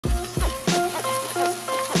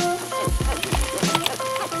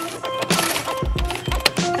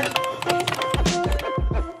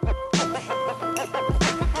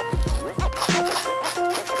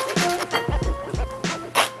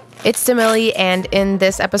It's Demilli, and in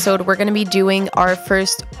this episode, we're going to be doing our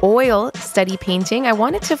first oil study painting. I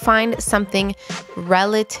wanted to find something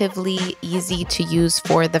relatively easy to use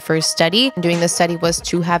for the first study. Doing this study was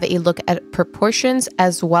to have a look at proportions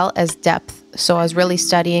as well as depth. So I was really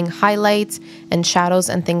studying highlights and shadows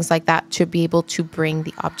and things like that to be able to bring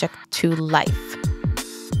the object to life.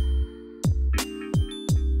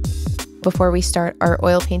 Before we start our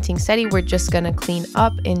oil painting study, we're just gonna clean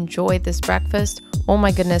up, enjoy this breakfast. Oh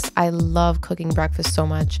my goodness, I love cooking breakfast so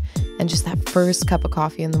much. And just that first cup of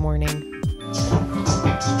coffee in the morning.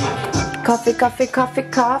 Coffee, coffee, coffee,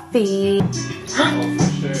 coffee.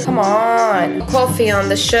 Come on. Coffee on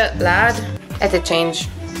the shirt, lad. At the change.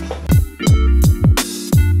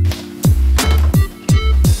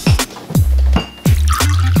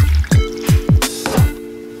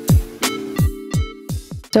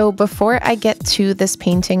 So before I get to this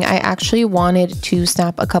painting, I actually wanted to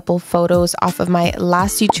snap a couple photos off of my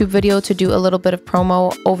last YouTube video to do a little bit of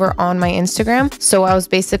promo over on my Instagram. So I was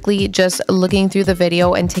basically just looking through the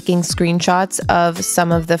video and taking screenshots of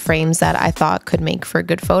some of the frames that I thought could make for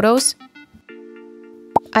good photos.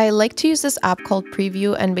 I like to use this app called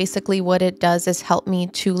Preview, and basically what it does is help me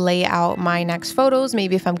to lay out my next photos.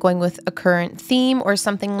 Maybe if I'm going with a current theme or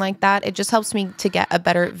something like that, it just helps me to get a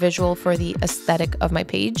better visual for the aesthetic of my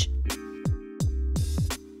page.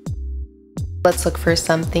 Let's look for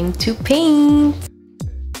something to paint.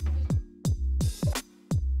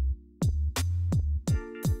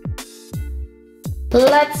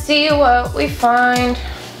 Let's see what we find.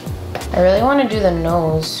 I really want to do the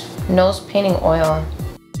nose painting oil.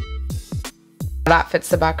 That fits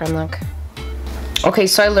the background look. Okay,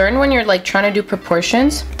 so I learned when you're like trying to do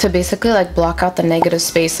proportions to basically like block out the negative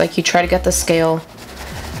space. Like you try to get the scale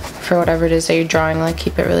for whatever it is that you're drawing, like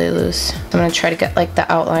keep it really loose. I'm gonna try to get like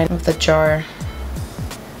the outline of the jar.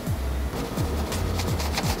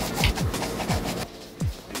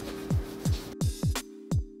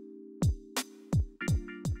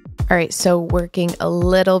 All right, so working a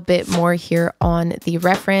little bit more here on the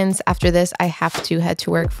reference. After this, I have to head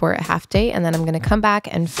to work for a half day, and then I'm gonna come back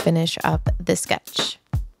and finish up the sketch.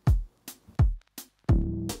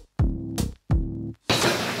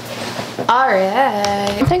 All right,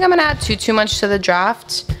 I don't think I'm gonna add too much to the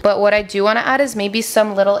draft, but what I do wanna add is maybe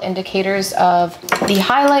some little indicators of the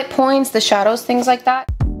highlight points, the shadows, things like that.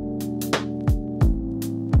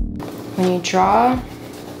 When you draw,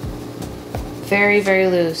 very, very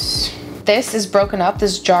loose. This is broken up.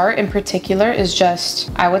 This jar in particular is just,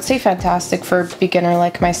 I would say, fantastic for a beginner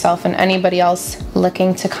like myself and anybody else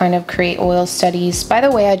looking to kind of create oil studies. By the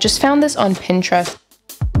way, I just found this on Pinterest.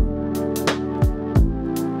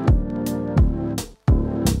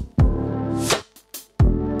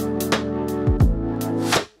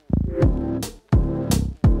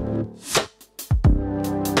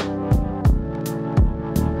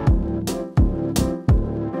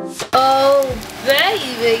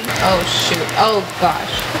 Oh shoot, oh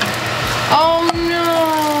gosh. Oh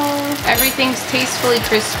no! Everything's tastefully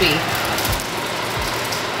crispy.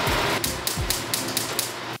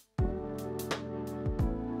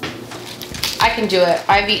 I can do it.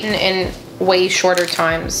 I've eaten in way shorter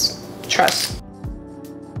times. Trust.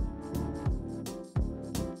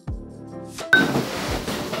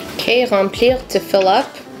 Okay, remplir to fill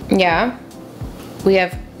up. Yeah. We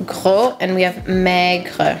have gros and we have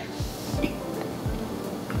maigre.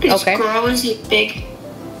 Okay. Gros is it big?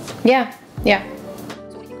 Yeah, yeah.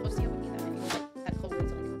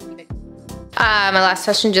 My last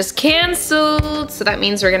session just canceled, so that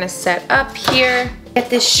means we're gonna set up here. Get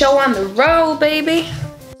this show on the road, baby.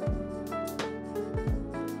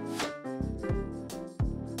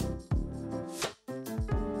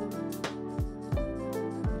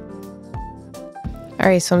 All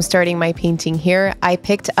right, so I'm starting my painting here. I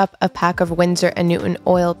picked up a pack of Winsor & Newton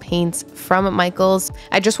oil paints from Michael's.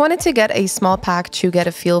 I just wanted to get a small pack to get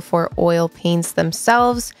a feel for oil paints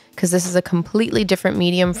themselves, because this is a completely different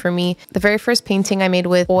medium for me. The very first painting I made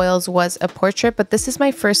with oils was a portrait, but this is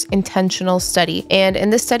my first intentional study. And in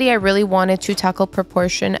this study, I really wanted to tackle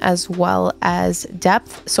proportion as well as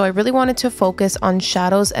depth. So I really wanted to focus on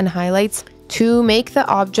shadows and highlights to make the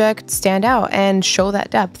object stand out and show that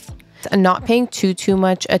depth. And not paying too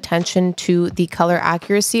much attention to the color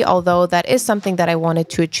accuracy, although that is something that I wanted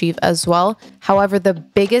to achieve as well. However, the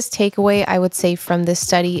biggest takeaway I would say from this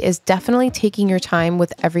study is definitely taking your time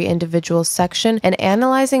with every individual section and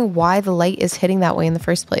analyzing why the light is hitting that way in the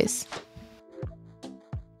first place.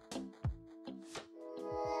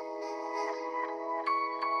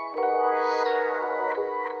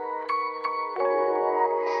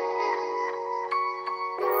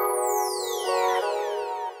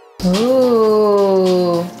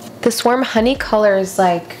 Ooh, This warm honey color is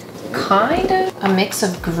like kind of a mix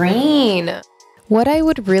of green. What I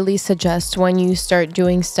would really suggest when you start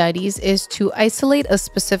doing studies is to isolate a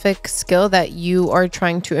specific skill that you are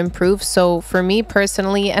trying to improve. So for me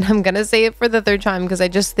personally, and I'm gonna say it for the third time because I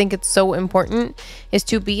just think it's so important, is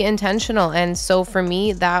to be intentional. And so for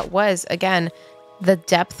me, that was, again, the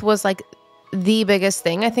depth was like the biggest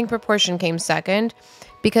thing. I think proportion came second,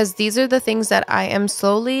 because these are the things that I am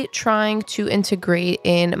slowly trying to integrate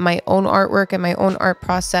in my own artwork and my own art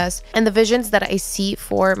process and the visions that I see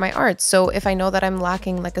for my art. So if I know that I'm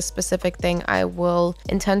lacking like a specific thing, I will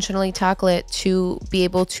intentionally tackle it to be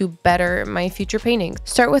able to better my future paintings.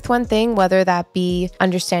 Start with one thing, whether that be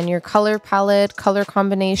understand your color palette, color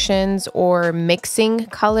combinations, or mixing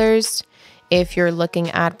colors. If you're looking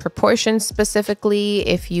at proportions specifically,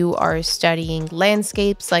 if you are studying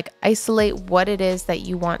landscapes, like isolate what it is that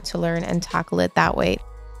you want to learn and tackle it that way.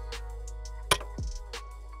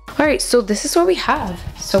 All right, so this is what we have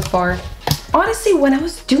so far. Honestly, when I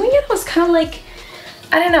was doing it, I was kind of like,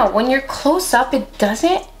 I don't know, when you're close up, it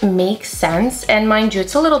doesn't make sense. And mind you,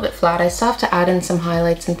 it's a little bit flat. I still have to add in some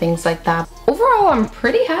highlights and things like that. Overall, I'm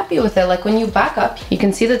pretty happy with it. Like when you back up, you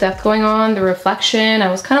can see the depth going on, the reflection.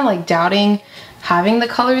 I was kind of like doubting having the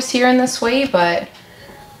colors here in this way, but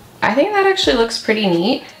I think that actually looks pretty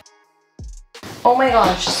neat. Oh my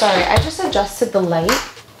gosh, sorry. I just adjusted the light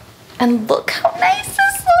and look how nice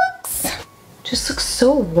this looks. Just looks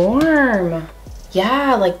so warm.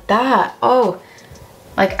 Yeah, like that. Oh.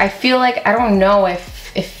 Like, I feel like, I don't know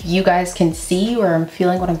if you guys can see where I'm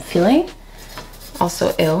feeling what I'm feeling.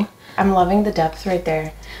 Also, ew. I'm loving the depth right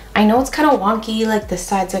there. I know it's kind of wonky, like this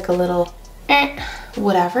side's like a little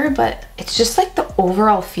whatever, but it's just like the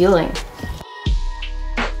overall feeling.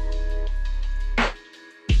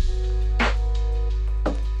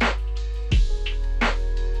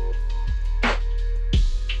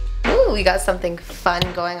 Ooh, we got something fun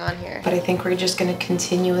going on here. But I think we're just gonna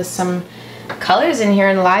continue with some colors in here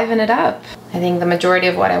and liven it up. I think the majority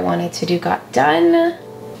of what I wanted to do got done,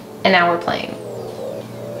 and now we're playing.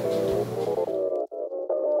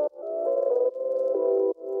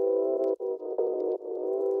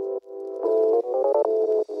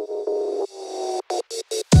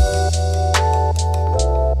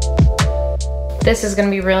 This is gonna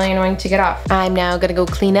be really annoying to get off. I'm now gonna go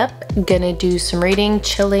clean up, gonna do some reading,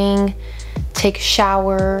 chilling, take a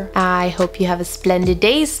shower. I hope you have a splendid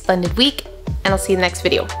day, splendid week, and I'll see you in the next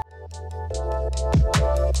video.